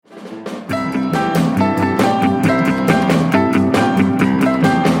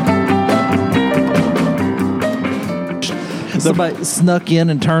Somebody snuck in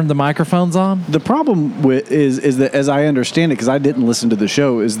and turned the microphones on? The problem is that, as I understand it, because I didn't listen to the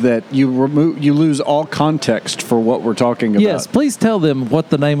show, is that you lose all context for what we're talking about. Yes, please tell them what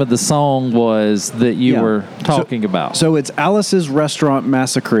the name of the song was that you were talking about. So it's Alice's Restaurant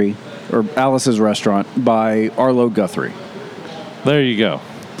Massacre, or Alice's Restaurant, by Arlo Guthrie. There you go.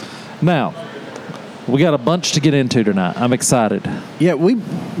 Now, we got a bunch to get into tonight. I'm excited. Yeah,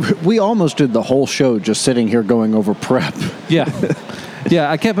 we almost did the whole show just sitting here going over prep. Yeah.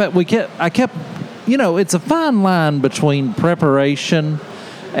 I kept, it's a fine line between preparation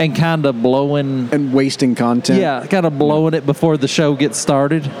and kind of blowing. And wasting content. Yeah, kind of blowing it before the show gets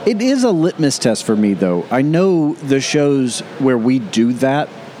started. It is a litmus test for me, though. I know the shows where we do that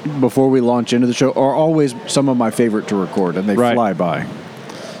before we launch into the show are always some of my favorite to record, and they fly by.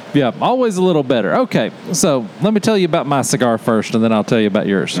 Yeah, always a little better. Okay, so let me tell you about my cigar first, and then I'll tell you about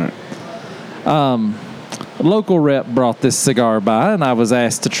yours. Right. Local rep brought this cigar by, and I was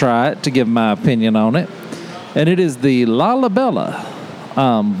asked to try it to give my opinion on it. And it is the La Labella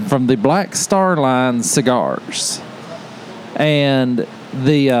from the Black Star line cigars. And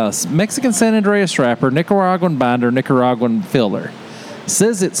the Mexican San Andreas wrapper, Nicaraguan binder, Nicaraguan filler.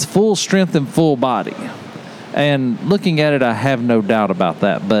 Says it's full strength and full body. And looking at it, I have no doubt about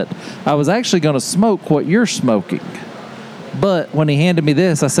that. But I was actually going to smoke what you're smoking. But when he handed me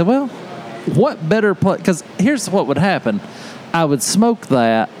this, I said, well, what better place? Because here's what would happen. I would smoke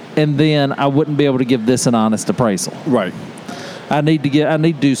that, and then I wouldn't be able to give this an honest appraisal. Right. I need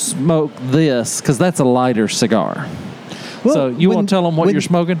to smoke this because that's a lighter cigar. Well, so you want to tell them what you're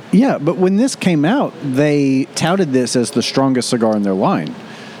smoking? Yeah, but when this came out, they touted this as the strongest cigar in their line.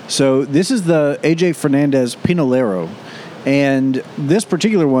 So this is the AJ Fernandez Pinolero, and this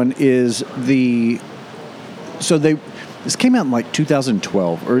particular one is this came out in like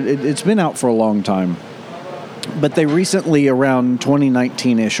 2012, or it's been out for a long time, but they recently, around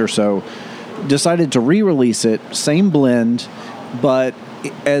 2019-ish or so, decided to re-release it, same blend, but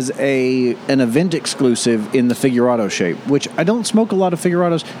as an event exclusive in the Figurado shape, which I don't smoke a lot of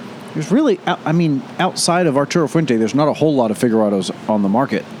Figurados. There's really, outside of Arturo Fuente, there's not a whole lot of Figurados on the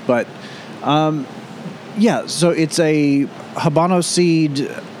market. But, so it's a Habano seed,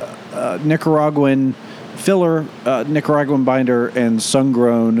 Nicaraguan filler, Nicaraguan binder, and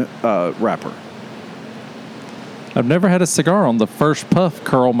sun-grown wrapper. I've never had a cigar on the first puff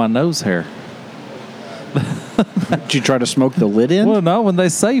curl my nose hair. Did you try to smoke the lid in? Well, no, when they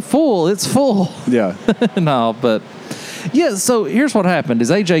say full, it's full. Yeah. No, but... Yeah, so here's what happened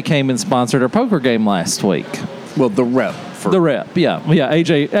is AJ came and sponsored our poker game last week. Well, the rep. Yeah.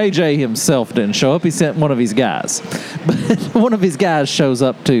 AJ himself didn't show up. He sent one of his guys. But one of his guys shows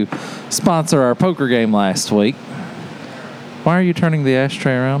up to sponsor our poker game last week. Why are you turning the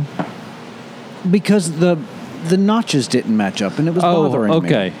ashtray around? Because the notches didn't match up, and it was bothering me.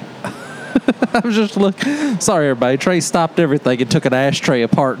 Okay. I was just looking. Sorry, everybody. Trey stopped everything and took an ashtray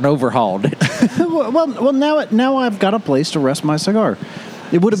apart and overhauled it. well, now I've got a place to rest my cigar.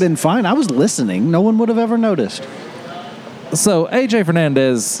 It would have been fine. I was listening. No one would have ever noticed. So AJ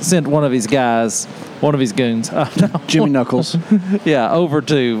Fernandez sent one of his guys, one of his goons, Jimmy Knuckles, over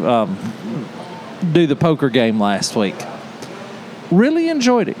to do the poker game last week. Really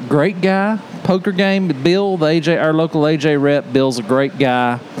enjoyed it. Great guy. Poker game. Bill, our local AJ rep. Bill's a great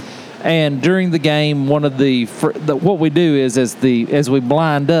guy. And during the game, one of what we do is as we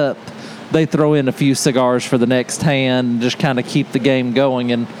blind up, they throw in a few cigars for the next hand and just kind of keep the game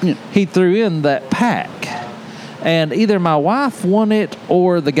going. And he threw in that pack. And either my wife won it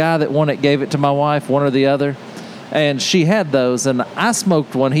or the guy that won it gave it to my wife, one or the other. And she had those. And I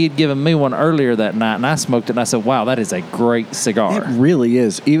smoked one. He had given me one earlier that night, and I smoked it. And I said, wow, that is a great cigar. It really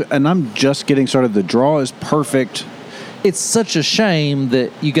is. And I'm just getting started. The draw is perfect. It's such a shame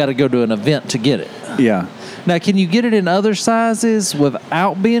that you got to go to an event to get it. Yeah. Now, can you get it in other sizes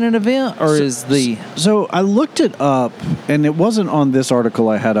without being an event, or So I looked it up, and it wasn't on this article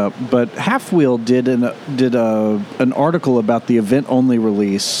I had up, but Half Wheel did an article about the event-only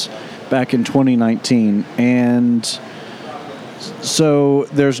release back in 2019, and so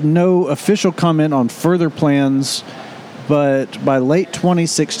there's no official comment on further plans, but by late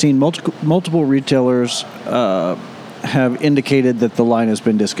 2016, multiple retailers have indicated that the line has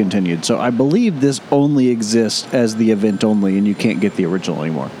been discontinued. So I believe this only exists as the event only, and you can't get the original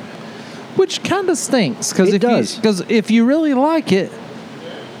anymore. Which kind of stinks. Because if you really like it,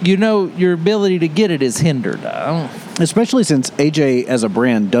 your ability to get it is hindered. Especially since AJ as a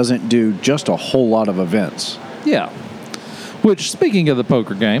brand doesn't do just a whole lot of events. Yeah. Which, speaking of the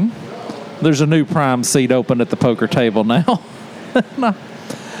poker game, there's a new prime seat open at the poker table now.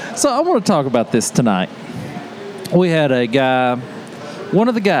 So I want to talk about this tonight. we had a guy, one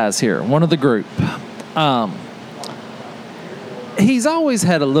of the guys here, one of the group. He's always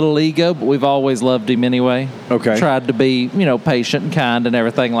had a little ego, but we've always loved him anyway. Okay. Tried to be, patient and kind and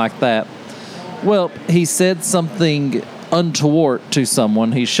everything like that. Well, he said something untoward to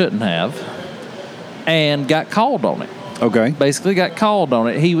someone he shouldn't have and got called on it. Okay. Basically got called on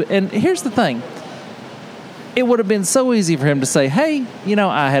it. And here's the thing. It would have been so easy for him to say, hey,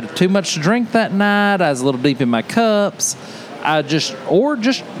 I had too much to drink that night. I was a little deep in my cups. Just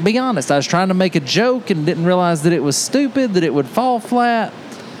be honest. I was trying to make a joke and didn't realize that it was stupid, that it would fall flat.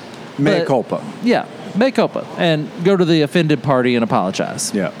 Mea culpa. Yeah, mea culpa. And go to the offended party and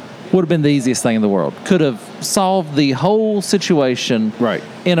apologize. Yeah. Would have been the easiest thing in the world. Could have solved the whole situation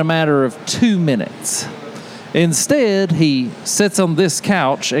in a matter of 2 minutes. Instead, he sits on this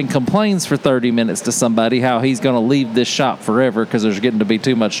couch and complains for 30 minutes to somebody how he's going to leave this shop forever because there's getting to be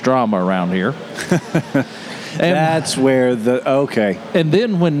too much drama around here. That's where okay. And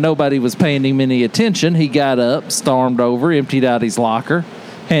then when nobody was paying him any attention, he got up, stormed over, emptied out his locker,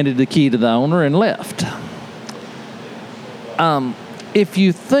 handed the key to the owner, and left. If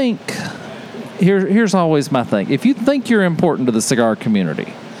you think, here's always my thing. If you think you're important to the cigar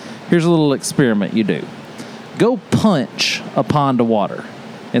community, here's a little experiment you do. Go punch a pond of water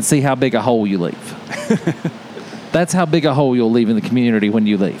and see how big a hole you leave. That's how big a hole you'll leave in the community when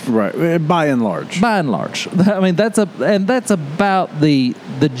you leave. Right, by and large. By and large. I mean, that's about the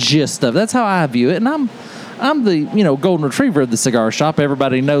gist of it. That's how I view it. And I'm the, golden retriever of the cigar shop.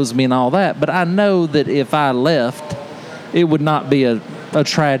 Everybody knows me and all that. But I know that if I left, it would not be a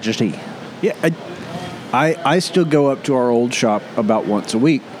tragedy. Yeah, I still go up to our old shop about once a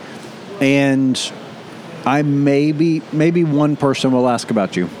week. And I maybe one person will ask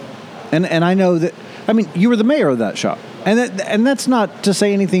about you. And I know that, you were the mayor of that shop. And that's not to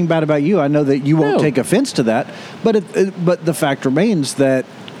say anything bad about you. I know that you won't take offense to that. But but the fact remains that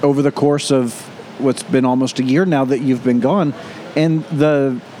over the course of what's been almost a year now that you've been gone, and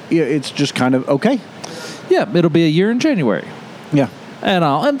it's just kind of okay. Yeah, it'll be a year in January. Yeah.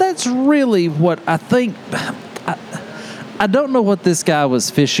 And that's really what I think. I don't know what this guy was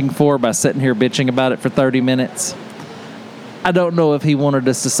fishing for by sitting here bitching about it for 30 minutes. I don't know if he wanted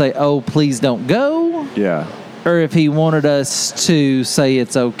us to say, oh, please don't go. Yeah. Or if he wanted us to say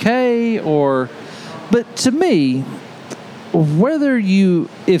it's okay. But to me,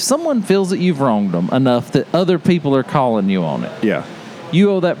 if someone feels that you've wronged them enough that other people are calling you on it. Yeah. You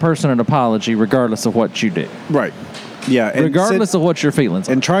owe that person an apology regardless of what you do. Right. Yeah. And regardless of what your feelings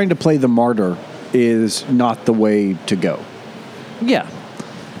are. And trying to play the martyr is not the way to go. Yeah.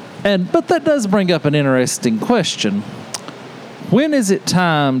 But that does bring up an interesting question. When is it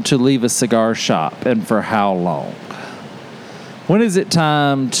time to leave a cigar shop, and for how long? When is it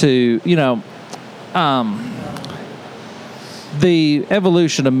time to, the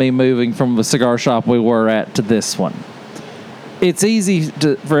evolution of me moving from the cigar shop we were at to this one. It's easy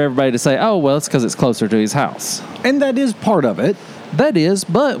for everybody to say, oh, well, it's because it's closer to his house. And that is part of it. That is,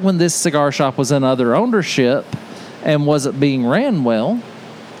 but when this cigar shop was in other ownership and wasn't being ran well,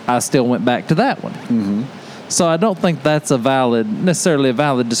 I still went back to that one. Mm-hmm. So I don't think that's necessarily a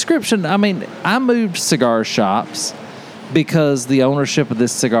valid description. I mean, I moved cigar shops because the ownership of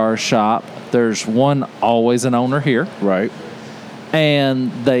this cigar shop, there's always an owner here. Right.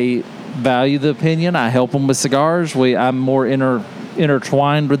 And they value the opinion. I help them with cigars. I'm more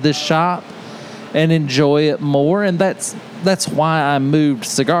intertwined with this shop and enjoy it more. And that's why I moved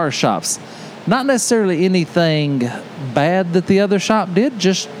cigar shops. Not necessarily anything bad that the other shop did,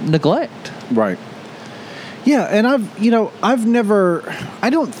 just neglect. Right. Yeah, and I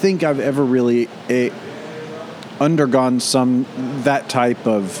don't think I've ever really undergone that type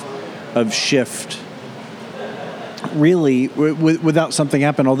of shift really without something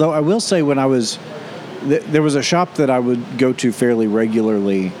happening. Although I will say there was a shop that I would go to fairly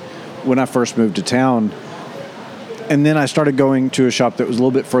regularly when I first moved to town. And then I started going to a shop that was a little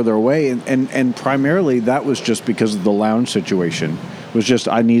bit further away. And primarily that was just because of the lounge situation. It was just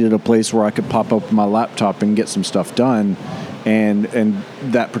I needed a place where I could pop up my laptop and get some stuff done. And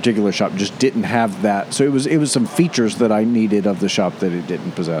that particular shop just didn't have that. So it was some features that I needed of the shop that it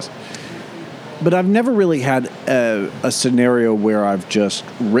didn't possess. But I've never really had a scenario where I've just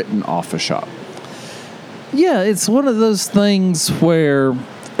written off a shop. Yeah, it's one of those things where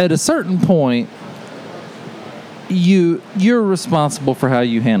at a certain point, you're responsible for how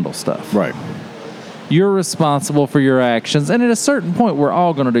you handle stuff. Right. You're responsible for your actions, and at a certain point, we're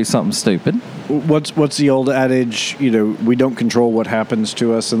all going to do something stupid. What's the old adage? We don't control what happens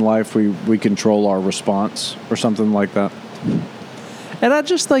to us in life. We control our response, or something like that. And I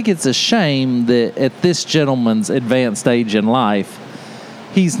just think it's a shame that at this gentleman's advanced age in life,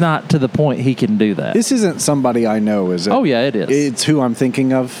 he's not to the point he can do that. This isn't somebody I know, is it? Oh, yeah, it is. It's who I'm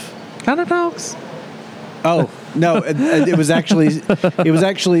thinking of. Kind of dogs. Oh, no, it was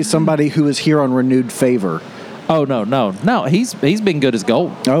actually somebody who was here on renewed favor. Oh, no. He's been good as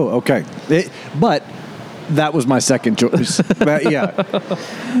gold. Oh, okay. But that was my second choice. But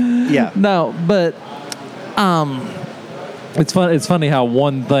yeah. No, but it's fun. It's funny how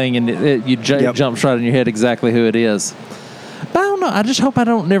one thing and it jumps right in your head exactly who it is. But I don't know. I just hope I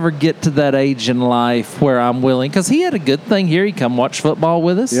don't never get to that age in life where I'm willing, because he had a good thing here. He come watch football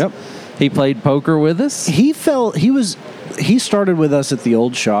with us. Yep. He played poker with us. He started with us at the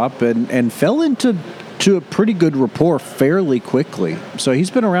old shop and fell into a pretty good rapport fairly quickly. So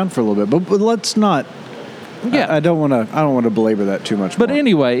he's been around for a little bit. But let's not. Yeah. I don't want to belabor that too much. But more.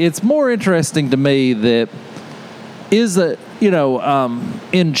 anyway, it's more interesting to me that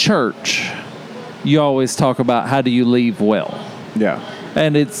in church, you always talk about how do you leave well. Yeah.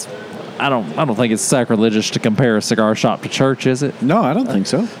 And I don't think it's sacrilegious to compare a cigar shop to church, is it? No, I don't think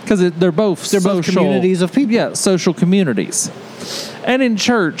so. Because they're both communities of people. Yeah, social communities. And in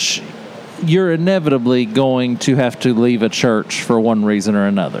church, you're inevitably going to have to leave a church for one reason or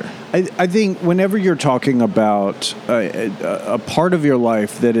another. I think whenever you're talking about a part of your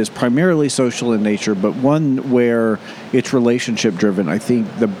life that is primarily social in nature, but one where it's relationship driven, I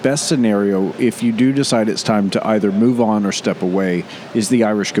think the best scenario, if you do decide it's time to either move on or step away, is the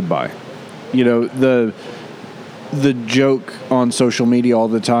Irish goodbye. You know, the joke on social media all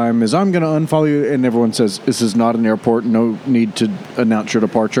the time is, I'm going to unfollow you, and everyone says, this is not an airport, no need to announce your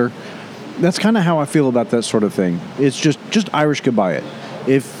departure. That's kind of how I feel about that sort of thing. It's just Irish goodbye it.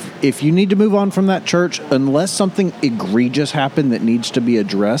 If you need to move on from that church, unless something egregious happened that needs to be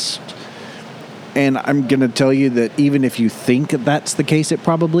addressed, and I'm going to tell you that even if you think that's the case, it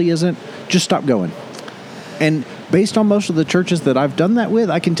probably isn't, just stop going. And based on most of the churches that I've done that with,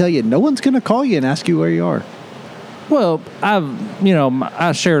 I can tell you no one's going to call you and ask you where you are. Well,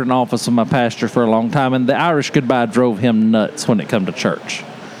 I shared an office with my pastor for a long time, and the Irish goodbye drove him nuts when it come to church.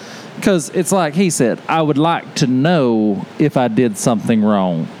 Because it's like he said, I would like to know if I did something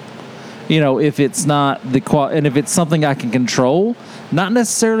wrong. If it's not and if it's something I can control, not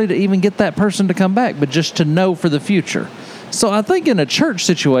necessarily to even get that person to come back, but just to know for the future. So I think in a church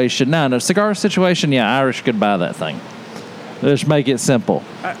situation, now in a cigar situation, yeah, Irish goodbye that thing. Just make it simple.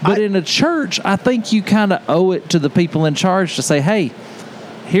 But in a church, I think you kind of owe it to the people in charge to say, hey,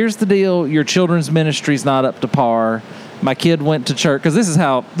 here's the deal. Your children's ministry's not up to par. My kid went to church, because this is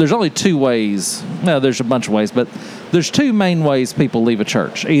how, there's only two ways. No, there's a bunch of ways, but there's two main ways people leave a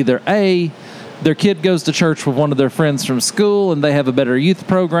church. Either A, their kid goes to church with one of their friends from school and they have a better youth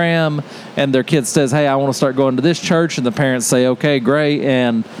program, and their kid says, hey, I want to start going to this church, and the parents say, okay, great.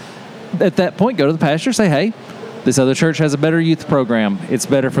 And at that point, go to the pastor, say, hey, this other church has a better youth program. It's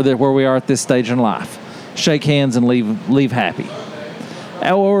better for where we are at this stage in life. Shake hands and leave happy.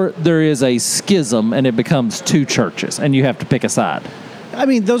 Or there is a schism and it becomes two churches and you have to pick a side. I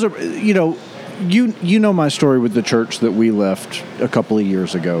mean, those are, you know my story with the church that we left a couple of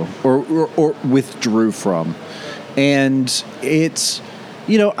years ago or withdrew from. And it's,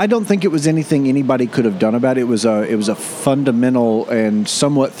 I don't think it was anything anybody could have done about it. It was a fundamental and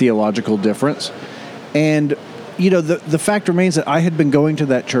somewhat theological difference. And, the fact remains that I had been going to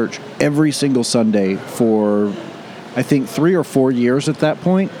that church every single Sunday for, I think, 3 or 4 years at that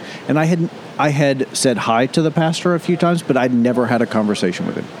point, and I had said hi to the pastor a few times, but I'd never had a conversation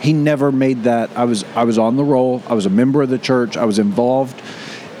with him. He never made that. I was on the roll. I was a member of the church. I was involved.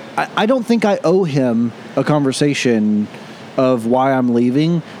 I don't think I owe him a conversation of why I'm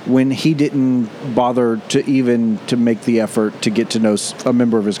leaving when he didn't bother to make the effort to get to know a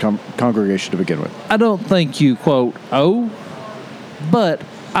member of his congregation to begin with. I don't think you, quote, owe, but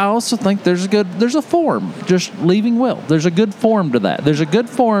I also think there's a form, just leaving will. There's a good form to that. There's a good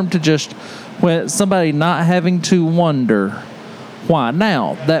form to just when somebody not having to wonder why.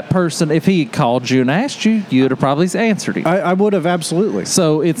 Now, that person, if he called you and asked you, you would have probably answered him. I would have, absolutely.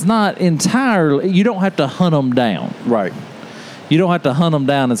 So it's not entirely, you don't have to hunt them down. Right. You don't have to hunt them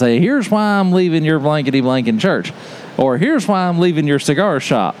down and say, here's why I'm leaving your blankety-blank church, or here's why I'm leaving your cigar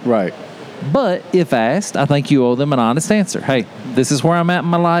shop. Right. But if asked, I think you owe them an honest answer. Hey, this is where I'm at in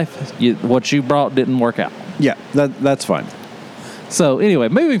my life. What you brought didn't work out. Yeah, that's fine. So anyway,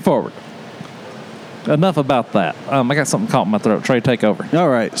 moving forward. Enough about that. I got something caught in my throat. Trey, take over. All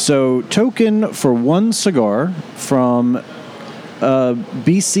right. So token for one cigar from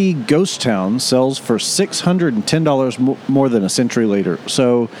BC Ghost Town sells for $610 more than a century later.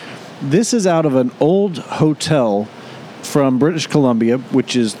 So this is out of an old hotel from British Columbia,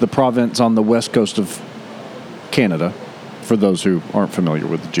 which is the province on the west coast of Canada, for those who aren't familiar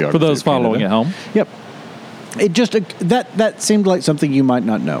with the geography. For those following at home. Yep. It just that seemed like something you might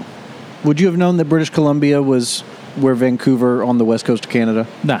not know. Would you have known that British Columbia was where Vancouver on the west coast of Canada?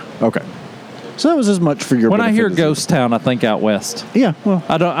 Nah. Okay. So that was as much for your When I benefit hear as ghost town, I think out west. Yeah, well,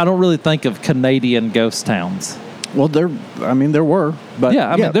 I don't really think of Canadian ghost towns. well, there were, but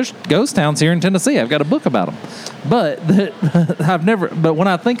Yeah, I mean, there's ghost towns here in Tennessee. I've got a book about them, but But when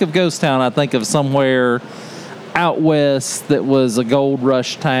I think of ghost town, I think of somewhere out west that was a gold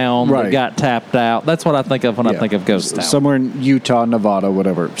rush town Right. that got tapped out. That's what I think of when I think of ghost town. Somewhere in Utah, Nevada,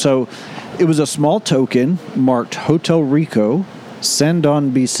 whatever. So it was a small token marked Hotel Rico,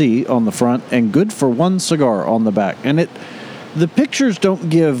 Sandon, BC on the front, and good for one cigar on the back. And the pictures don't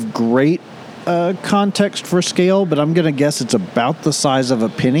give great context for scale, but I'm going to guess it's about the size of a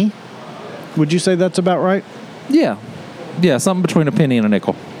penny. Would you say that's about right? Yeah, something between a penny and a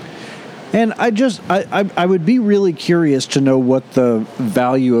nickel. And I would be really curious to know what the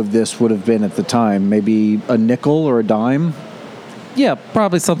value of this would have been at the time. Maybe a nickel or a dime? Yeah,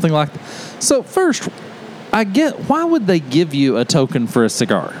 probably something like that. So first, I get, why would they give you a token for a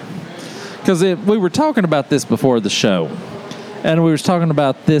cigar? Because we were talking about this before the show, and we were talking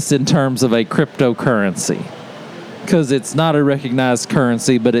about this in terms of a cryptocurrency. Because it's not a recognized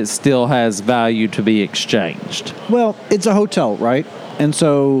currency, but it still has value to be exchanged. Well, it's a hotel, right? And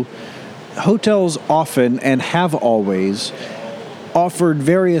so hotels often, and have always, offered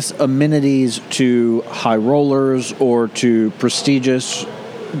various amenities to high rollers or to prestigious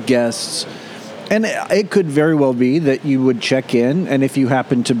guests. And it could very well be that you would check in, and if you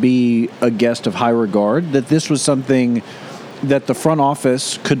happen to be a guest of high regard, that this was something that the front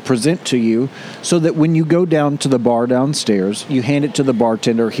office could present to you, so that when you go down to the bar downstairs, you hand it to the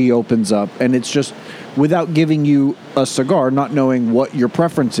bartender, he opens up, and it's just, without giving you a cigar, not knowing what your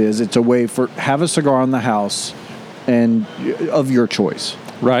preference is, it's a way for, have a cigar in the house and of your choice.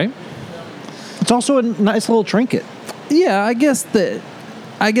 Right. It's also a nice little trinket. Yeah, I guess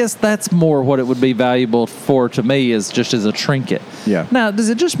that's more what it would be valuable for to me, is just as a trinket. Yeah. Now, does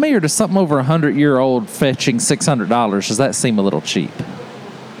it just me, or does something over 100-year-old fetching $600, does that seem a little cheap?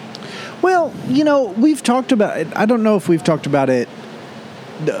 Well, we've talked about it. I don't know if we've talked about it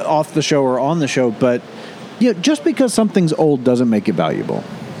off the show or on the show, but just because something's old doesn't make it valuable.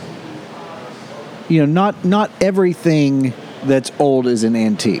 Not everything that's old is an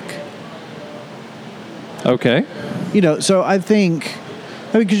antique. Okay. So I think,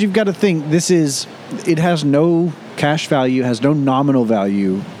 because you've got to think, it has no cash value, has no nominal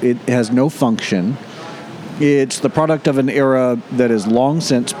value, it has no function. It's the product of an era that is long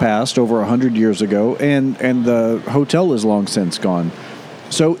since passed, over 100 years ago, and the hotel is long since gone.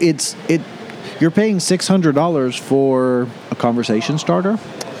 So you're paying $600 for a conversation starter,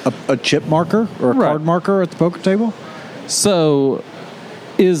 a chip marker, or a card marker at the poker table. So,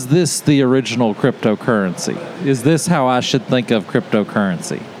 is this the original cryptocurrency? Is this how I should think of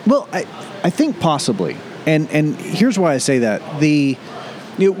cryptocurrency? Well, I think possibly, and here's why I say that.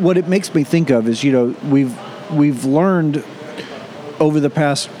 What it makes me think of is, we've learned over the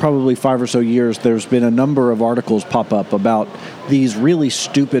past probably 5 or so years, there's been a number of articles pop up about these really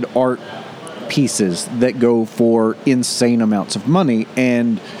stupid art pieces that go for insane amounts of money,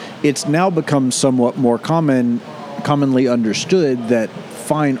 and it's now become somewhat more commonly understood that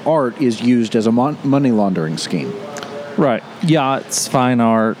fine art is used as a money laundering scheme. Right. Yachts, fine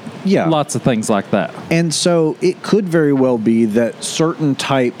art, lots of things like that. And so it could very well be that certain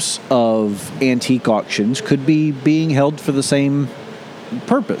types of antique auctions could be being held for the same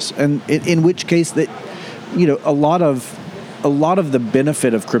purpose, and in which case that a lot of the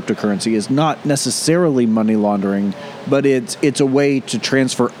benefit of cryptocurrency is not necessarily money laundering, but it's a way to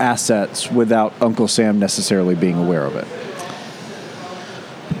transfer assets without Uncle Sam necessarily being aware of it.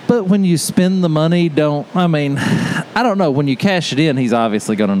 But when you spend the money, I don't know. When you cash it in, he's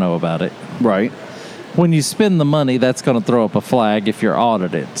obviously going to know about it. Right. When you spend the money, that's going to throw up a flag if you're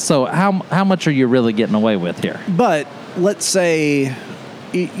audited. So how much are you really getting away with here? But let's say,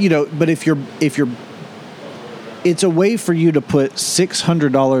 but if you're it's a way for you to put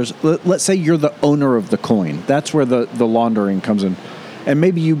 $600. Let's say you're the owner of the coin. That's where the laundering comes in. And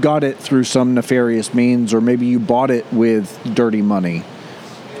maybe you got it through some nefarious means, or maybe you bought it with dirty money.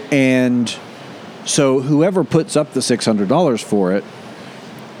 And so whoever puts up the $600 for it,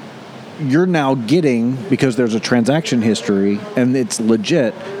 you're now getting, because there's a transaction history and it's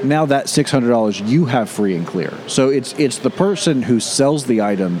legit, now that $600 you have free and clear. So it's the person who sells the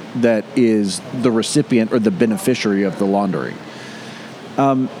item that is the recipient or the beneficiary of the laundering.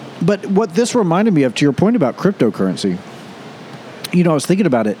 But what this reminded me of, to your point about cryptocurrency, I was thinking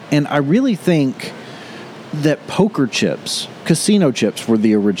about it, and I really think that poker chips, casino chips, were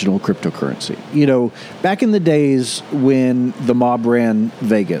the original cryptocurrency. Back in the days when the mob ran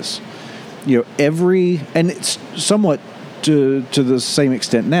Vegas, and it's somewhat to the same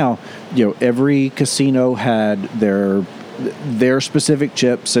extent now, every casino had their specific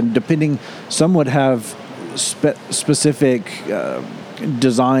chips, and depending, some would have specific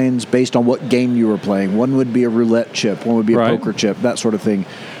designs based on what game you were playing. One would be a roulette chip, one would be a poker chip, that sort of thing.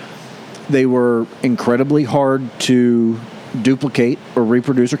 They were incredibly hard to duplicate or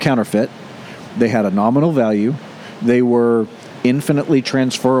reproduce or counterfeit. They had a nominal value. They were infinitely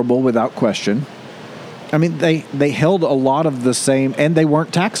transferable without question. I mean, they held a lot of the same, and they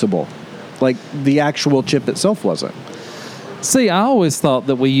weren't taxable. Like, the actual chip itself wasn't. See, I always thought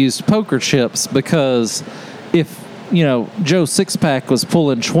that we used poker chips because if, Joe Sixpack was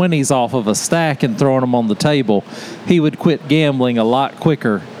pulling 20s off of a stack and throwing them on the table, he would quit gambling a lot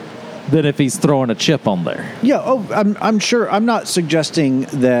quicker than if he's throwing a chip on there. Yeah, I'm sure. I'm not suggesting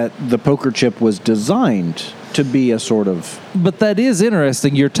that the poker chip was designed to be a sort of... But that is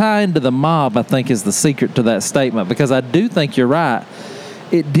interesting. Your tie into the mob, I think, is the secret to that statement, because I do think you're right.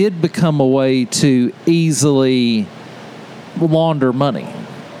 It did become a way to easily launder money.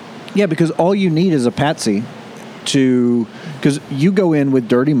 Yeah, because all you need is a patsy because you go in with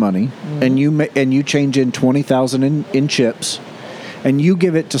dirty money, and you change in 20,000 in chips, and you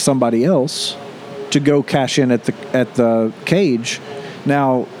give it to somebody else to go cash in at the cage.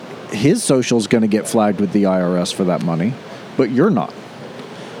 Now, his social's going to get flagged with the IRS for that money, but you're not.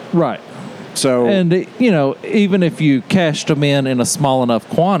 Right. So, and even if you cashed them in a small enough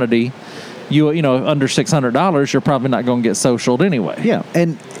quantity, under $600, you're probably not going to get socialed anyway. Yeah,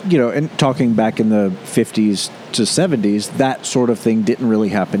 and and talking back in the 50s to 70s, that sort of thing didn't really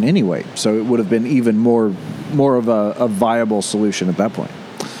happen anyway. So it would have been even more of a viable solution at that point.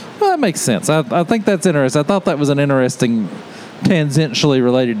 Well, that makes sense. I think that's interesting. I thought that was an interesting, tangentially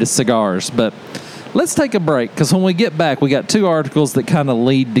related to cigars. But let's take a break, because when we get back, we got two articles that kind of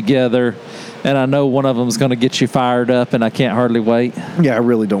lead together, and I know one of them is going to get you fired up, and I can't hardly wait. Yeah, I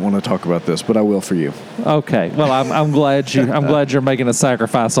really don't want to talk about this, but I will for you. Okay. Well, I'm glad you're making a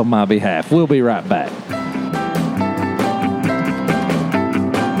sacrifice on my behalf. We'll be right back.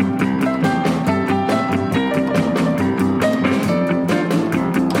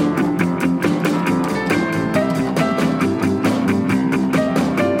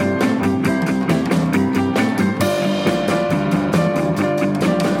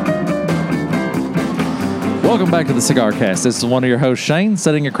 Welcome back to the CigarCast. This is one of your hosts, Shane,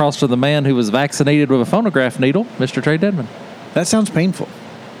 sitting across from the man who was vaccinated with a phonograph needle, Mr. Trey Dedman. That sounds painful.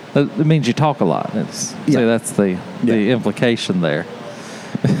 It means you talk a lot. So that's the implication there.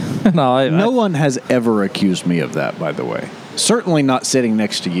 No one has ever accused me of that, by the way. Certainly not sitting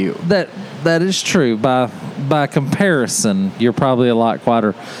next to you. That is true. By comparison, you're probably a lot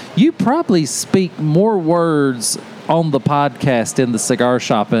quieter. You probably speak more words on the podcast in the cigar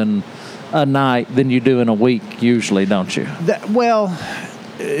shop in a night than you do in a week usually, don't you?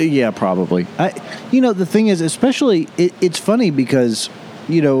 Yeah, probably. The thing is, especially, it's funny because,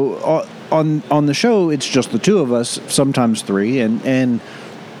 on the show, it's just the two of us, sometimes three, and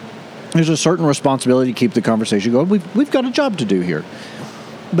there's a certain responsibility to keep the conversation going. We've got a job to do here.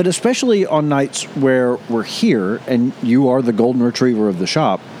 But especially on nights where we're here, and you are the golden retriever of the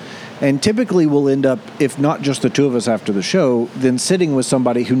shop, and typically we'll end up, if not just the two of us after the show, then sitting with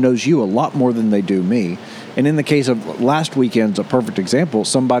somebody who knows you a lot more than they do me. And in the case of last weekend's a perfect example,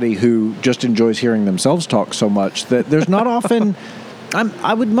 somebody who just enjoys hearing themselves talk so much that there's not often...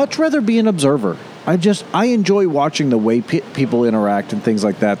 I would much rather be an observer. I enjoy watching the way people interact and things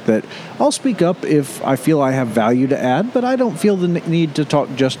like that, that I'll speak up if I feel I have value to add, but I don't feel the need to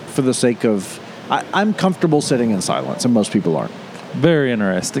talk just for the sake of... I'm comfortable sitting in silence, and most people aren't. Very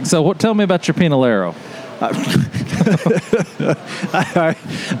interesting. So tell me about your Pinolero.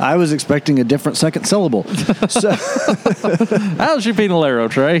 I was expecting a different second syllable. So, how's your Pinolero,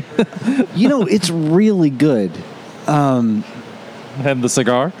 Trey? It's really good. And the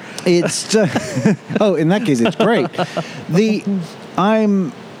cigar? It's in that case, it's great.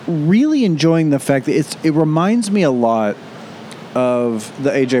 I'm really enjoying the fact that it reminds me a lot of the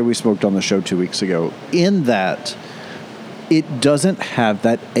AJ we smoked on the show 2 weeks ago, in that it doesn't have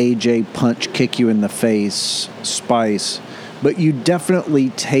that AJ punch, kick you in the face spice, but you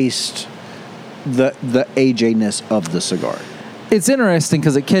definitely taste the AJ-ness of the cigar. It's interesting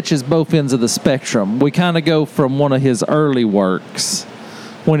because it catches both ends of the spectrum. We kind of go from one of his early works,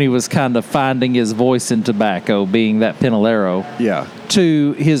 when he was kind of finding his voice in tobacco, being that Pinolero, yeah,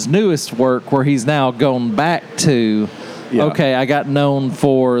 to his newest work where he's now gone back to Yeah. Okay, I got known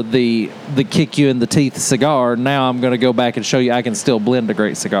for the kick you in the teeth cigar. Now I'm going to go back and show you I can still blend a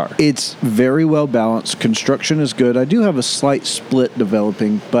great cigar. It's very well balanced. Construction is good. I do have a slight split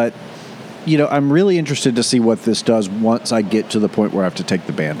developing, but I'm really interested to see what this does once I get to the point where I have to take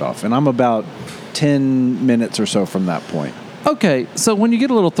the band off. And I'm about 10 minutes or so from that point. Okay, so when you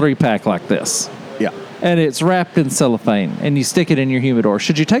get a little 3-pack like this, Yeah. and it's wrapped in cellophane, and you stick it in your humidor,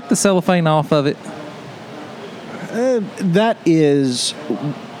 should you take the cellophane off of it? That is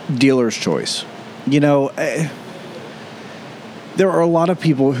dealer's choice. There are a lot of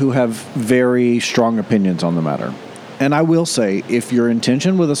people who have very strong opinions on the matter. And I will say, if your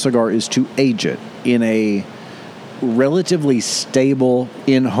intention with a cigar is to age it in a relatively stable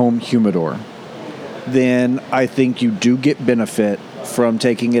in-home humidor, then I think you do get benefit from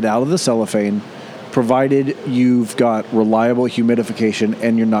taking it out of the cellophane, provided you've got reliable humidification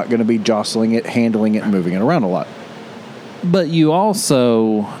and you're not going to be jostling it, handling it, and moving it around a lot. But you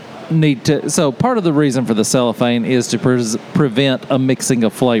also need to... So part of the reason for the cellophane is to prevent a mixing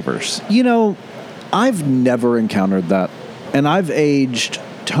of flavors. I've never encountered that. And I've aged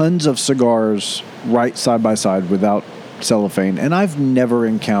tons of cigars right side by side without cellophane, and I've never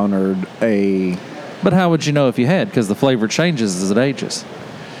encountered a... But how would you know if you had? Because the flavor changes as it ages.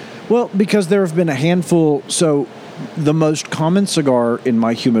 Well, because there have been a handful... So the most common cigar in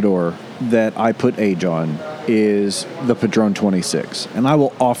my humidor that I put age on is the Padron 26. And I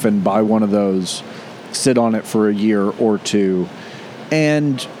will often buy one of those, sit on it for a year or two,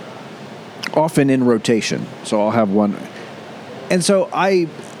 and often in rotation. So I'll have one. And so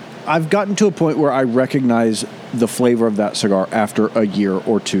I've gotten to a point where I recognize the flavor of that cigar after a year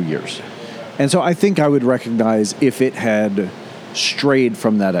or 2 years. And so I think I would recognize if it had strayed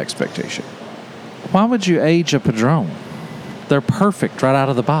from that expectation. Why would you age a Padron? They're perfect right out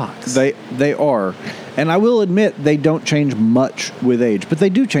of the box. They are. And I will admit they don't change much with age, but they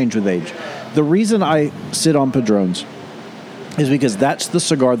do change with age. The reason I sit on Padrones is because that's the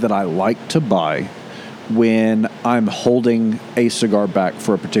cigar that I like to buy when I'm holding a cigar back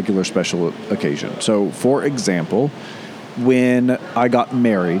for a particular special occasion. So, for example, when I got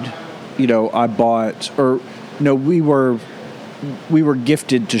married, I bought, we were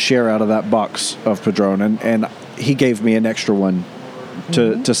gifted to share out of that box of Padron, and he gave me an extra one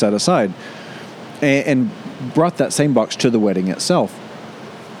to set aside, and brought that same box to the wedding itself.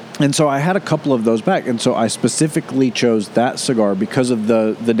 And so I had a couple of those back, and so I specifically chose that cigar because of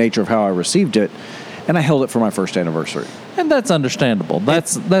the nature of how I received it, and I held it for my first anniversary. And that's understandable.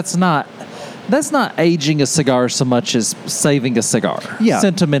 That's not aging a cigar so much as saving a cigar. Yeah.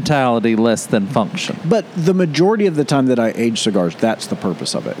 Sentimentality less than function. But the majority of the time that I age cigars, that's the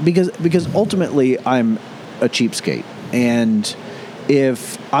purpose of it. Because ultimately I'm a cheapskate. And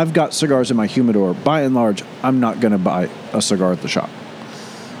if I've got cigars in my humidor, by and large, I'm not going to buy a cigar at the shop.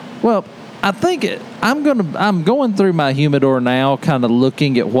 Well, I think I'm going through my humidor now, kind of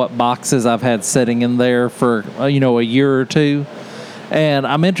looking at what boxes I've had sitting in there for a year or two, and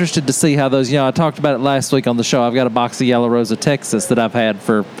I'm interested to see how those. I talked about it last week on the show. I've got a box of Yellow Rosa Texas that I've had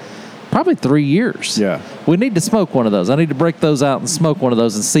for probably 3 years. Yeah, we need to smoke one of those. I need to break those out and smoke one of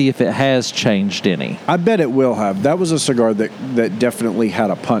those and see if it has changed any. I bet it will have. That was a cigar that definitely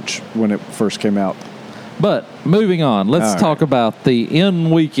had a punch when it first came out. But moving on, let's talk about the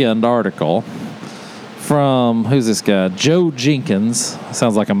in-weekend article from, who's this guy? Joe Jenkins.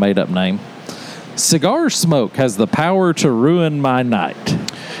 Sounds like a made-up name. Cigar smoke has the power to ruin my night.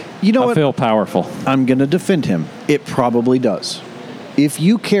 You know what? I feel powerful. I'm going to defend him. It probably does. If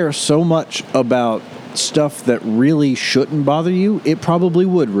you care so much about stuff that really shouldn't bother you, it probably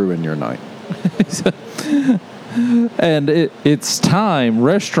would ruin your night. And it's time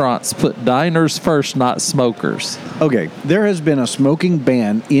restaurants put diners first, not smokers. Okay, there has been a smoking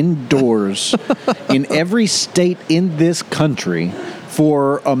ban indoors in every state in this country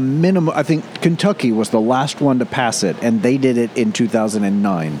for a minimum. I think Kentucky was the last one to pass it, and they did it in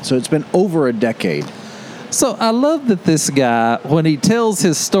 2009. So it's been over a decade. So I love that this guy, when he tells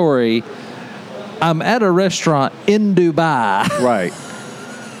his story, I'm at a restaurant in Dubai. Right.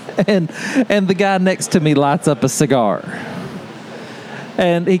 And the guy next to me lights up a cigar.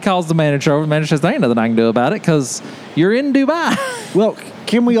 And he calls the manager over. The manager says, there ain't nothing I can do about it because you're in Dubai. Well,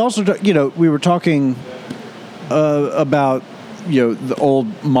 can we also, we were talking about, the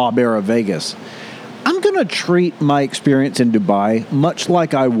old mob era Vegas. I'm going to treat my experience in Dubai much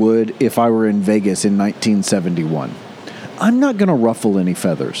like I would if I were in Vegas in 1971. I'm not going to ruffle any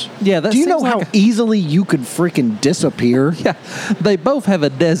feathers. Yeah, that Do you know seems how like easily you could freaking disappear? Yeah, they both have a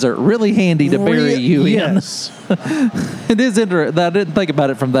desert really handy to bury you yes. in. It is interesting. I didn't think about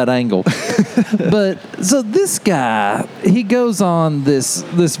it from that angle. But so this guy, he goes on this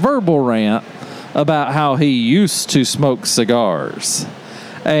verbal rant about how he used to smoke cigars.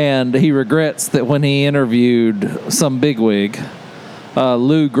 And he regrets that when he interviewed some bigwig,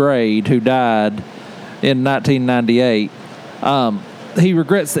 Lou Grade, who died in 1998, he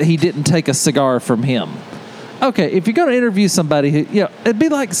regrets that he didn't take a cigar from him. Okay, if you're going to interview somebody, it'd be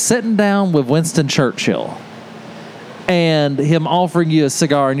like sitting down with Winston Churchill and him offering you a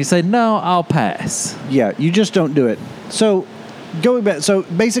cigar, and you say, "No, I'll pass." Yeah, you just don't do it. So, going back, so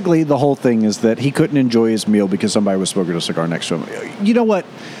basically the whole thing is that he couldn't enjoy his meal because somebody was smoking a cigar next to him. You know what?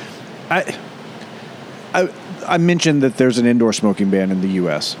 I mentioned that there's an indoor smoking ban in the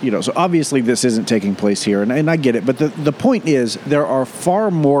U.S. So obviously this isn't taking place here, and I get it. But the point is, there are far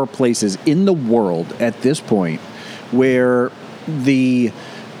more places in the world at this point where the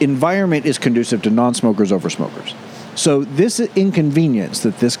environment is conducive to non-smokers over smokers. So this inconvenience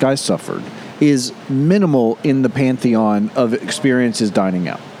that this guy suffered is minimal in the pantheon of experiences dining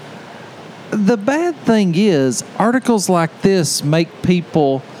out. The bad thing is, articles like this make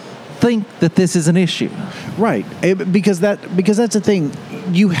people think that this is an issue. Right. Because that's the thing.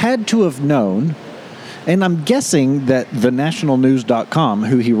 You had to have known, and I'm guessing that thenationalnews.com,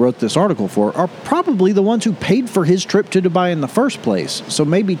 who he wrote this article for, are probably the ones who paid for his trip to Dubai in the first place. So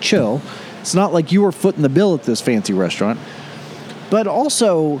maybe chill. It's not like you were footing the bill at this fancy restaurant. But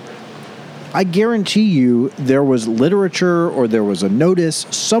also, I guarantee you there was literature or there was a notice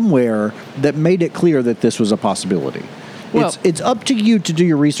somewhere that made it clear that this was a possibility. Well, it's up to you to do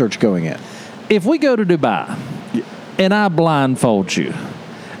your research going in. If we go to Dubai and I blindfold you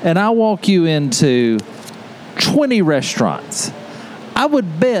and I walk you into 20 restaurants, I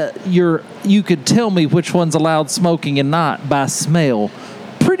would bet you could tell me which one's allowed smoking and not by smell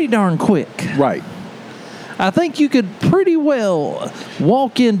pretty darn quick. Right. I think you could pretty well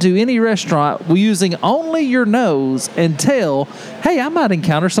walk into any restaurant using only your nose and tell, hey, I might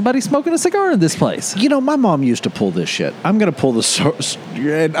encounter somebody smoking a cigar in this place. My mom used to pull this shit. I'm going to pull this,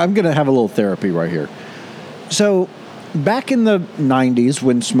 and I'm going to have a little therapy right here. So back in the 90s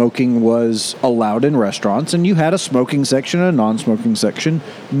when smoking was allowed in restaurants and you had a smoking section and a non-smoking section,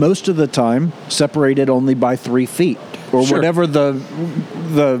 most of the time separated only by 3 feet. Or sure. Whatever the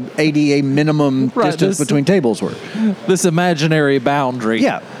ADA minimum distance between tables were. This imaginary boundary.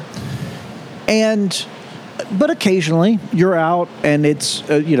 Yeah. But occasionally you're out and it's,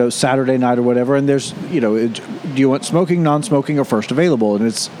 Saturday night or whatever, and there's, do you want smoking, non-smoking, or first available? And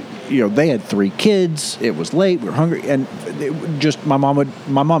it's, they had 3 kids. It was late. We were hungry. And my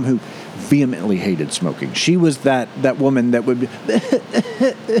mom who vehemently hated smoking. She was that woman that would be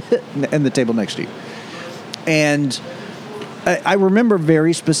and the table next to you. And I remember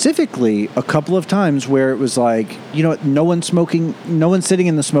very specifically a couple of times where it was like, no one's sitting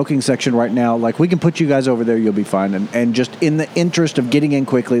in the smoking section right now. Like, we can put you guys over there, you'll be fine. And just in the interest of getting in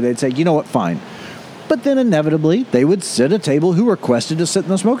quickly, they'd say, you know what, fine. But then inevitably, they would sit at a table who requested to sit in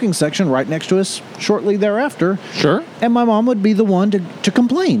the smoking section right next to us shortly thereafter. Sure. And my mom would be the one to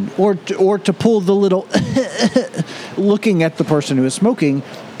complain or to pull the little looking at the person who is smoking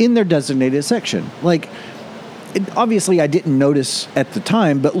in their designated section. Like, obviously, I didn't notice at the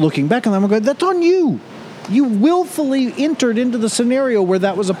time, but looking back on them, I'm going, that's on you. You willfully entered into the scenario where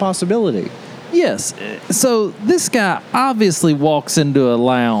that was a possibility. Yes. So this guy obviously walks into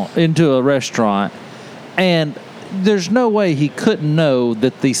a restaurant, and there's no way he couldn't know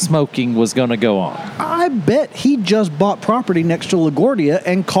that the smoking was going to go on. I bet he just bought property next to LaGuardia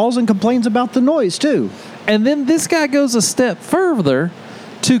and calls and complains about the noise, too. And then this guy goes a step further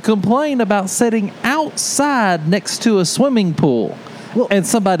to complain about sitting outside next to a swimming pool and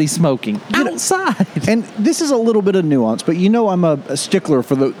somebody smoking outside. And this is a little bit of nuance, but I'm a stickler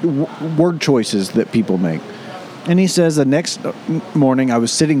for the word choices that people make. And he says the next morning I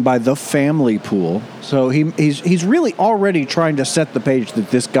was sitting by the family pool. So he's really already trying to set the page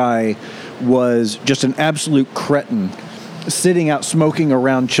that this guy was just an absolute cretin sitting out smoking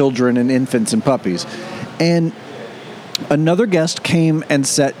around children and infants and puppies. And another guest came and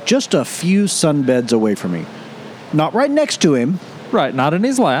sat just a few sunbeds away from me. Not right next to him. Right, not in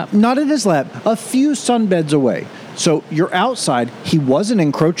his lap. Not in his lap. A few sunbeds away. So you're outside. He wasn't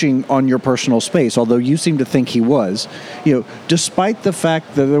encroaching on your personal space, although you seem to think he was. Despite the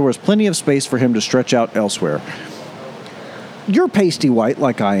fact that there was plenty of space for him to stretch out elsewhere. You're pasty white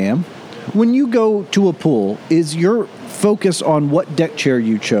like I am. When you go to a pool, is your focus on what deck chair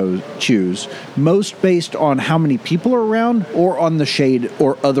you choose, most based on how many people are around or on the shade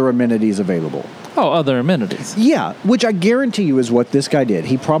or other amenities available. Oh, other amenities. Yeah, which I guarantee you is what this guy did.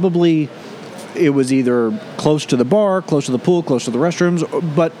 It was either close to the bar, close to the pool, close to the restrooms,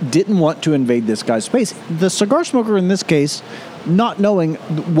 but didn't want to invade this guy's space. The cigar smoker in this case, not knowing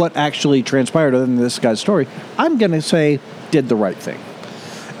what actually transpired other than this guy's story, I'm going to say did the right thing.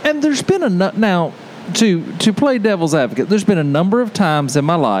 And there's been now, to play devil's advocate, there's been a number of times in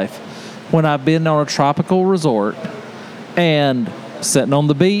my life when I've been on a tropical resort and sitting on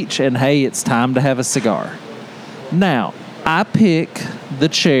the beach and, hey, it's time to have a cigar. Now, I pick the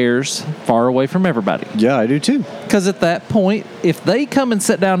chairs far away from everybody. Yeah, I do too. Because at that point, if they come and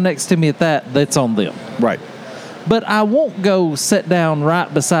sit down next to me that's on them. Right. But I won't go sit down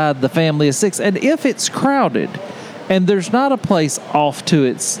right beside the family of 6. And if it's crowded and there's not a place off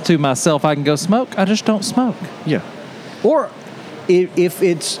to myself I can go smoke, I just don't smoke. Yeah. Or if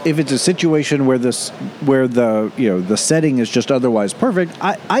it's a situation where the setting is just otherwise perfect,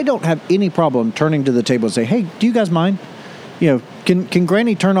 I don't have any problem turning to the table and say, "Hey, do you guys mind? Can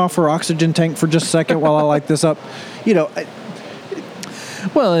Granny turn off her oxygen tank for just a second while I light this up?"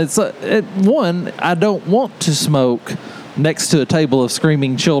 Well, it's one, I don't want to smoke next to a table of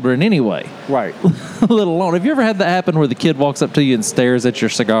screaming children anyway. Right. Let alone, have you ever had that happen where the kid walks up to you and stares at your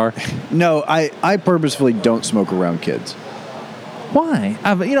cigar? No, I purposefully don't smoke around kids. Why?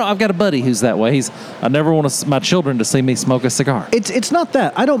 I've got a buddy who's that way. I never want my children to see me smoke a cigar. It's not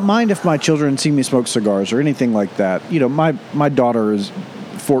that. I don't mind if my children see me smoke cigars or anything like that. My daughter is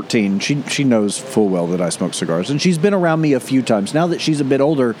 14. She knows full well that I smoke cigars, and she's been around me a few times. Now that she's a bit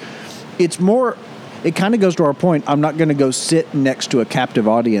older, it kind of goes to our point. I'm not going to go sit next to a captive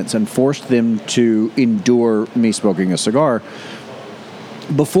audience and force them to endure me smoking a cigar.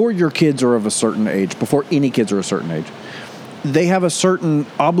 Before your kids are of a certain age, before any kids are a certain age, they have a certain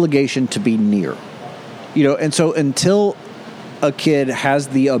obligation to be near. And so until a kid has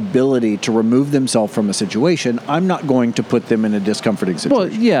the ability to remove themselves from a situation, I'm not going to put them in a discomforting situation.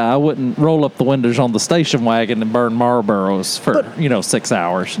 Well, yeah, I wouldn't roll up the windows on the station wagon and burn Marlboros for 6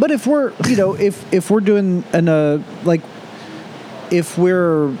 hours. But if we're if we're doing if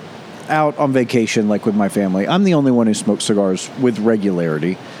we're out on vacation like with my family, I'm the only one who smokes cigars with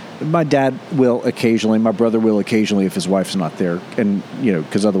regularity. My dad will occasionally, my brother will occasionally if his wife's not there, and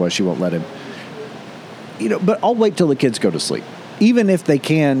because otherwise she won't let him. But I'll wait till the kids go to sleep. Even if they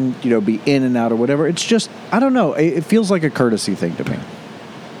can, be in and out or whatever, it's just, I don't know. It feels like a courtesy thing to me.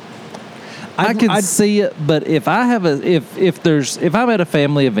 I can see it, but if I have if I'm at a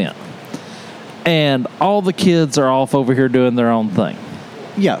family event and all the kids are off over here doing their own thing.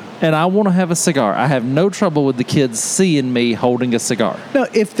 Yeah. And I want to have a cigar, I have no trouble with the kids seeing me holding a cigar. No,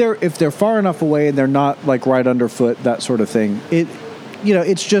 if they're far enough away and they're not like right underfoot, that sort of thing,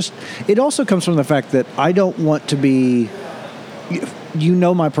 it's just, it also comes from the fact that I don't want to be,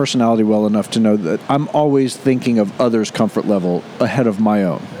 my personality well enough to know that I'm always thinking of others' comfort level ahead of my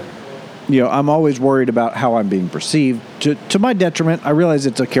own. I'm always worried about how I'm being perceived to my detriment. I realize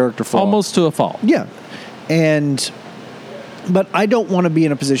it's a character flaw. Almost to a fault. Yeah. But I don't want to be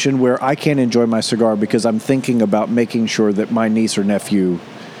in a position where I can't enjoy my cigar because I'm thinking about making sure that my niece or nephew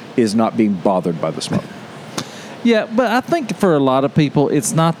is not being bothered by the smoke. Yeah, but I think for a lot of people,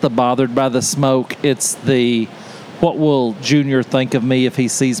 it's not the bothered by the smoke. It's the, what will Junior think of me if he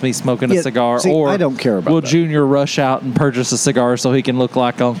sees me smoking a cigar? See, or I don't care about will that. Junior rush out and purchase a cigar so he can look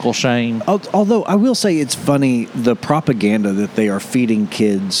like Uncle Shane? Although I will say it's funny, the propaganda that they are feeding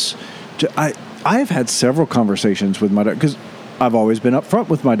kids. I have had several conversations with my daughter, because I've always been upfront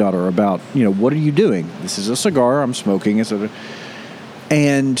with my daughter about, what are you doing? This is a cigar, I'm smoking, etc.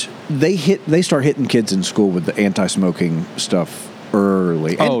 And they start hitting kids in school with the anti-smoking stuff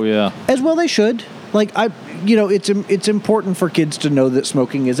early. Oh, yeah. As well they should. Like, it's important for kids to know that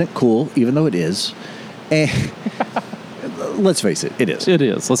smoking isn't cool, even though it is. And let's face it, it is. It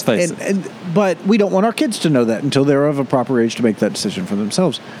is, let's face it. But we don't want our kids to know that until they're of a proper age to make that decision for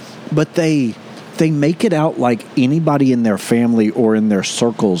themselves. But they make it out like anybody in their family or in their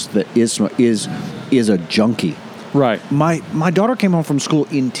circles that is a junkie. Right. My daughter came home from school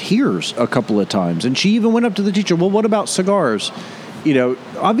in tears a couple of times, and she even went up to the teacher. Well, what about cigars?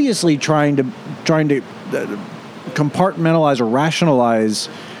 Obviously trying to compartmentalize or rationalize.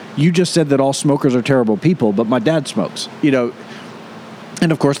 You just said that all smokers are terrible people, but my dad smokes.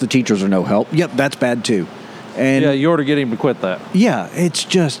 And of course the teachers are no help. Yep, that's bad too. And yeah, you ought to get him to quit that. Yeah, it's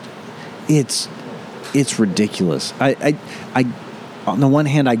just, it's ridiculous. I on the one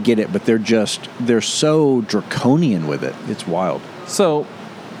hand I get it, but they're so draconian with it. It's wild. So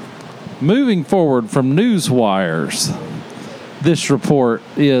Moving forward from Newswires, this report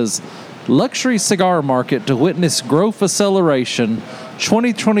is luxury cigar market to witness growth acceleration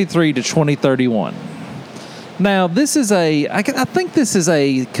 2023 to 2031. Now, this is I think this is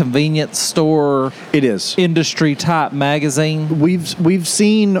a convenience store. It is industry type magazine. We've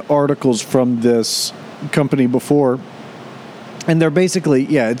seen articles from this company before, and they're basically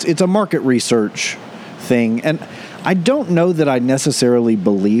it's a market research thing, and I don't know that I necessarily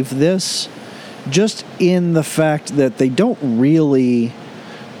believe this, just in the fact that they don't really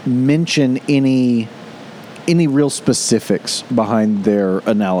mention any real specifics behind their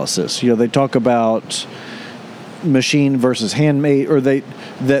analysis. They talk about machine versus handmade, or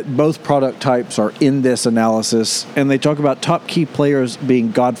that both product types are in this analysis, and they talk about top key players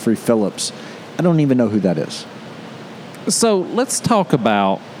being Godfrey Phillips. I don't even know who that is. So let's talk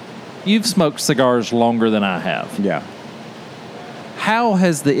about, you've smoked cigars longer than I have. Yeah. How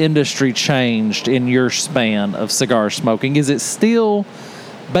has the industry changed in your span of cigar smoking? Is it still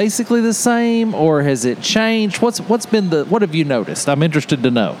basically the same, or has it changed? What have you noticed? I'm interested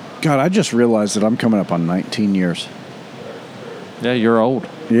to know. God, I just realized that I'm coming up on 19 years. Yeah, you're old.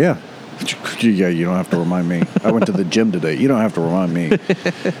 Yeah. Yeah, you don't have to remind me. I went to the gym today. You don't have to remind me.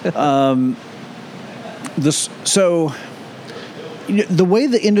 The way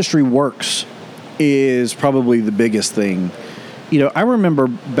the industry works is probably the biggest thing. I remember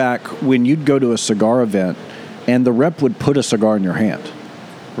back when you'd go to a cigar event and the rep would put a cigar in your hand.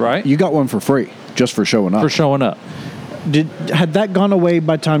 Right. You got one for free just for showing up. For showing up. Had that gone away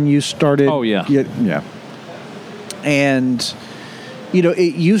by the time you started? Oh, yeah. Yeah. And,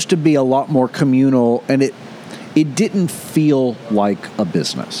 it used to be a lot more communal, and it didn't feel like a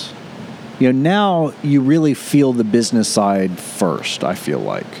business. Now you really feel the business side first, I feel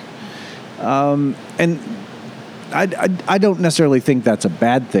like. And I don't necessarily think that's a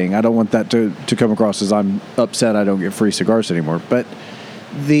bad thing. I don't want that to come across as I'm upset I don't get free cigars anymore. But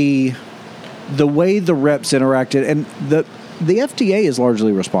the way the reps interacted, and the FDA is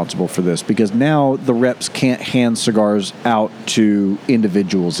largely responsible for this, because now the reps can't hand cigars out to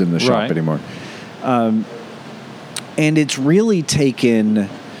individuals in the shop anymore. And it's really taken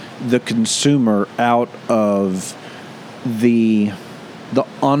the consumer out of the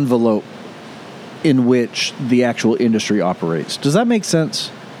envelope in which the actual industry operates. Does that make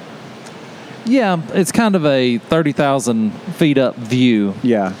sense? Yeah, it's kind of a 30,000 feet up view.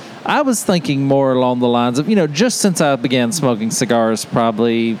 Yeah. I was thinking more along the lines of, just since I began smoking cigars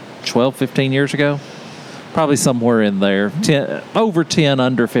probably 12, 15 years ago, probably somewhere in there, 10, over 10,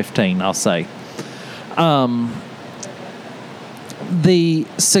 under 15, I'll say. The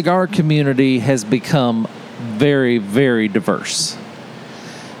cigar community has become very, very diverse.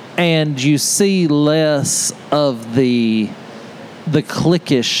 And you see less of the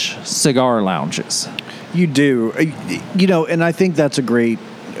cliquish cigar lounges. You do. And I think that's a great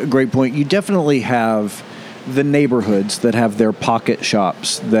point. You definitely have the neighborhoods that have their pocket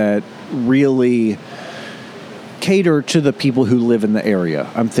shops that really cater to the people who live in the area.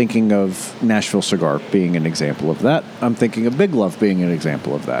 I'm thinking of Nashville Cigar being an example of that. I'm thinking of Big Love being an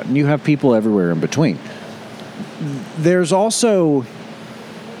example of that. And you have people everywhere in between. There's also,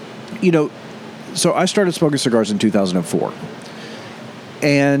 so I started smoking cigars in 2004.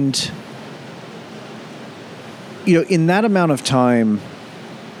 And, in that amount of time,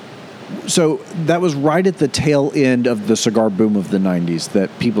 so that was right at the tail end of the cigar boom of the 90s that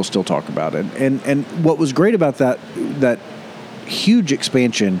people still talk about. And what was great about that huge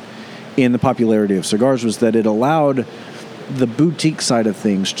expansion in the popularity of cigars was that it allowed the boutique side of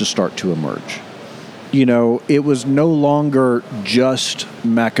things to start to emerge. It was no longer just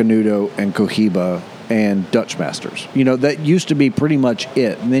Macanudo and Cohiba and Dutch Masters. That used to be pretty much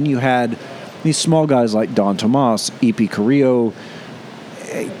it. And then you had these small guys like Don Tomas, E.P. Carrillo,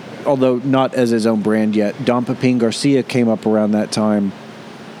 although not as his own brand yet. Don Pepin Garcia came up around that time.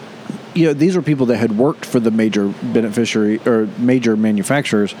 These were people that had worked for the major beneficiary or major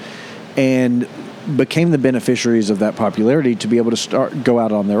manufacturers and became the beneficiaries of that popularity to be able to go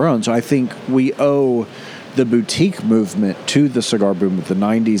out on their own. So I think we owe the boutique movement to the cigar boom of the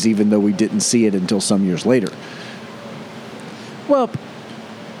 90s, even though we didn't see it until some years later. Well,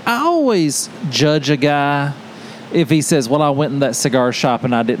 I always judge a guy if he says, well, I went in that cigar shop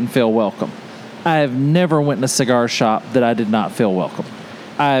and I didn't feel welcome. I have never went in a cigar shop that I did not feel welcome.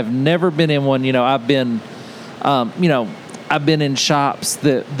 I have never been in one. I've been in shops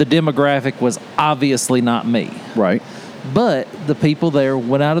that the demographic was obviously not me. Right. But the people there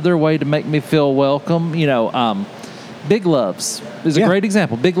went out of their way to make me feel welcome. Big Loves is a great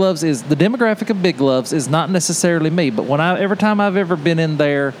example. Big Loves is the demographic of Big Loves is not necessarily me, but every time I've ever been in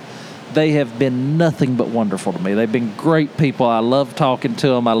there, They have been nothing but wonderful to me. They've been great people. I love talking to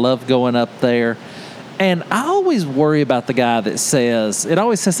them. I love going up there. And I always worry about the guy that says, it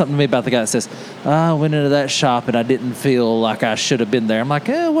always says something to me about the guy that says, I went into that shop and I didn't feel like I should have been there. I'm like,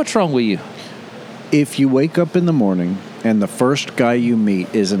 what's wrong with you? If you wake up in the morning and the first guy you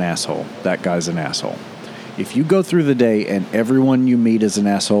meet is an asshole, that guy's an asshole. If you go through the day and everyone you meet is an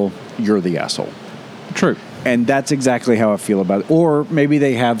asshole, you're the asshole. True. And that's exactly how I feel about it. Or maybe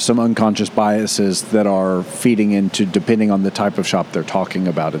they have some unconscious biases that are feeding into, depending on the type of shop they're talking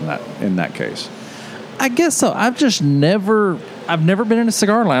about in that case. I guess so. I've never been in a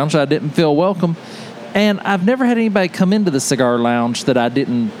cigar lounge I didn't feel welcome. And I've never had anybody come into the cigar lounge that I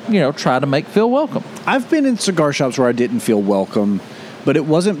didn't, try to make feel welcome. I've been in cigar shops where I didn't feel welcome, but it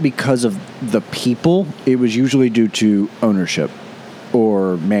wasn't because of the people. It was usually due to ownership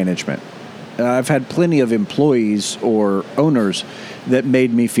or management. I've had plenty of employees or owners that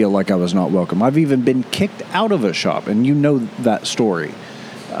made me feel like I was not welcome. I've even been kicked out of a shop, and you know that story,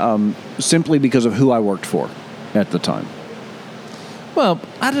 simply because of who I worked for at the time. Well,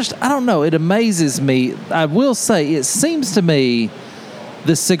 I don't know. It amazes me. I will say, it seems to me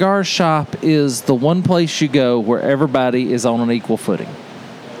the cigar shop is the one place you go where everybody is on an equal footing.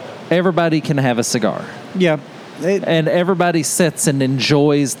 Everybody can have a cigar. Yeah. And everybody sits and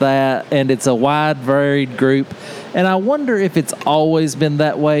enjoys that, and it's a wide, varied group. And I wonder if it's always been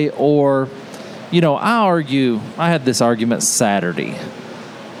that way, or, I had this argument Saturday.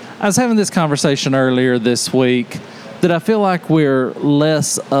 I was having this conversation earlier this week that I feel like we're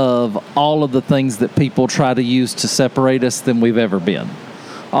less of all of the things that people try to use to separate us than we've ever been.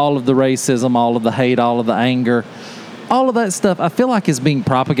 All of the racism, all of the hate, all of the anger, all of that stuff, I feel like is being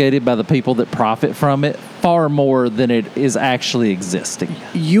propagated by the people that profit from it far more than it is actually existing.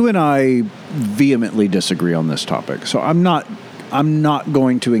 You and I vehemently disagree on this topic, so I'm not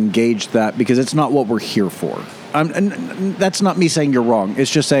going to engage that because it's not what we're here for. And that's not me saying you're wrong. It's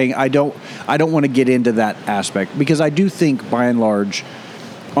just saying I don't want to get into that aspect because I do think, by and large,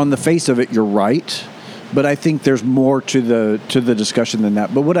 on the face of it, you're right. But I think there's more to the discussion than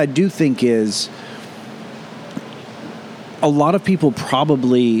that. But what I do think is a lot of people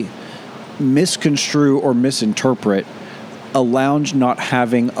probably misconstrue or misinterpret a lounge not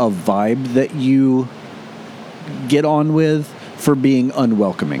having a vibe that you get on with for being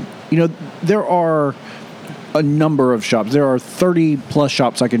unwelcoming. There are a number of shops. There are 30 plus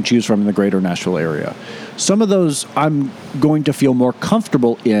shops I can choose from in the greater Nashville area. Some of those I'm going to feel more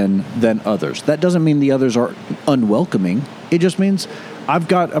comfortable in than others. That doesn't mean the others are unwelcoming. It just means I've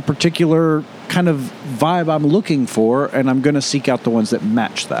got a particular kind of vibe I'm looking for, and I'm going to seek out the ones that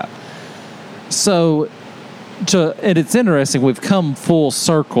match that. So, and it's interesting, we've come full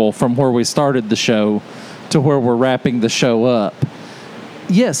circle from where we started the show to where we're wrapping the show up.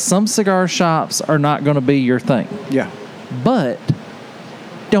 Yes, some cigar shops are not going to be your thing. Yeah. But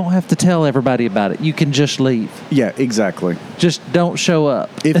don't have to tell everybody about it. You can just leave. Yeah, exactly. Just don't show up.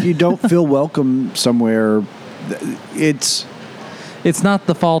 If you don't feel welcome somewhere, it's not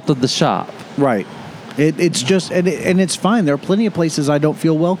the fault of the shop. Right. It's just, and it's fine. There are plenty of places I don't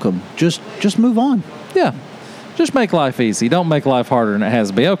feel welcome. Just move on. Yeah. Just make life easy. Don't make life harder than it has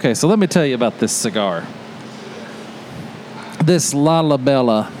to be. Okay, so let me tell you about this cigar. This La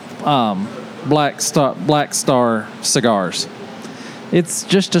Bella Black Star cigars. It's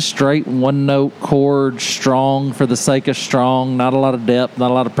just a straight one-note chord, strong for the sake of strong. Not a lot of depth,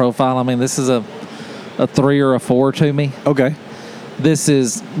 not a lot of profile. I mean, this is a 3 or a 4 to me. Okay. This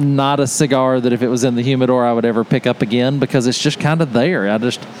is not a cigar that if it was in the humidor I would ever pick up again because it's just kind of there. I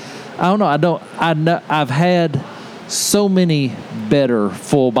don't know. I've had so many better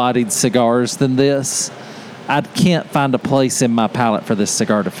full-bodied cigars than this. I can't find a place in my palate for this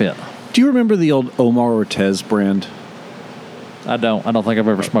cigar to fit. Do you remember the old Omar Ortez brand? I don't think I've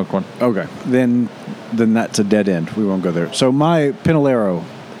ever smoked one. Okay. Then that's a dead end. We won't go there. So my Pinolero,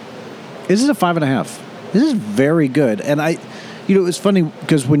 this is a 5.5. This is very good. And it was funny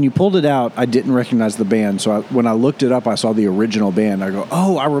because when you pulled it out, I didn't recognize the band. So when I looked it up, I saw the original band. I go,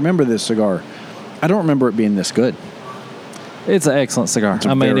 oh, I remember this cigar. I don't remember it being this good. It's an excellent cigar.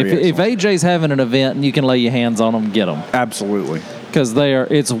 I mean, if AJ's having an event and you can lay your hands on them, get them. Absolutely. Because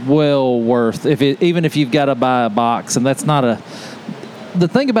it's well worth, even if you've got to buy a box, and that's not the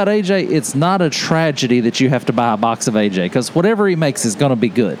thing about AJ, it's not a tragedy that you have to buy a box of AJ, because whatever he makes is going to be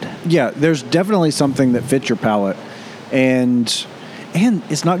good. Yeah, there's definitely something that fits your palate, and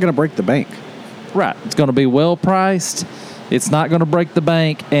it's not going to break the bank. Right. It's going to be well priced. It's not going to break the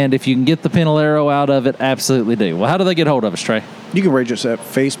bank, and if you can get the Pinolero out of it, absolutely do. Well, how do they get hold of us, Trey? You can reach us at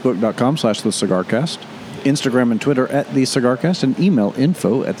facebook.com/thecigarcast. Instagram and Twitter at The CigarCast, and email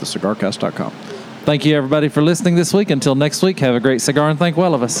info@thecigarcast.com. Thank you, everybody, for listening this week. Until next week, have a great cigar and think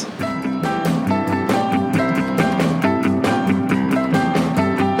well of us.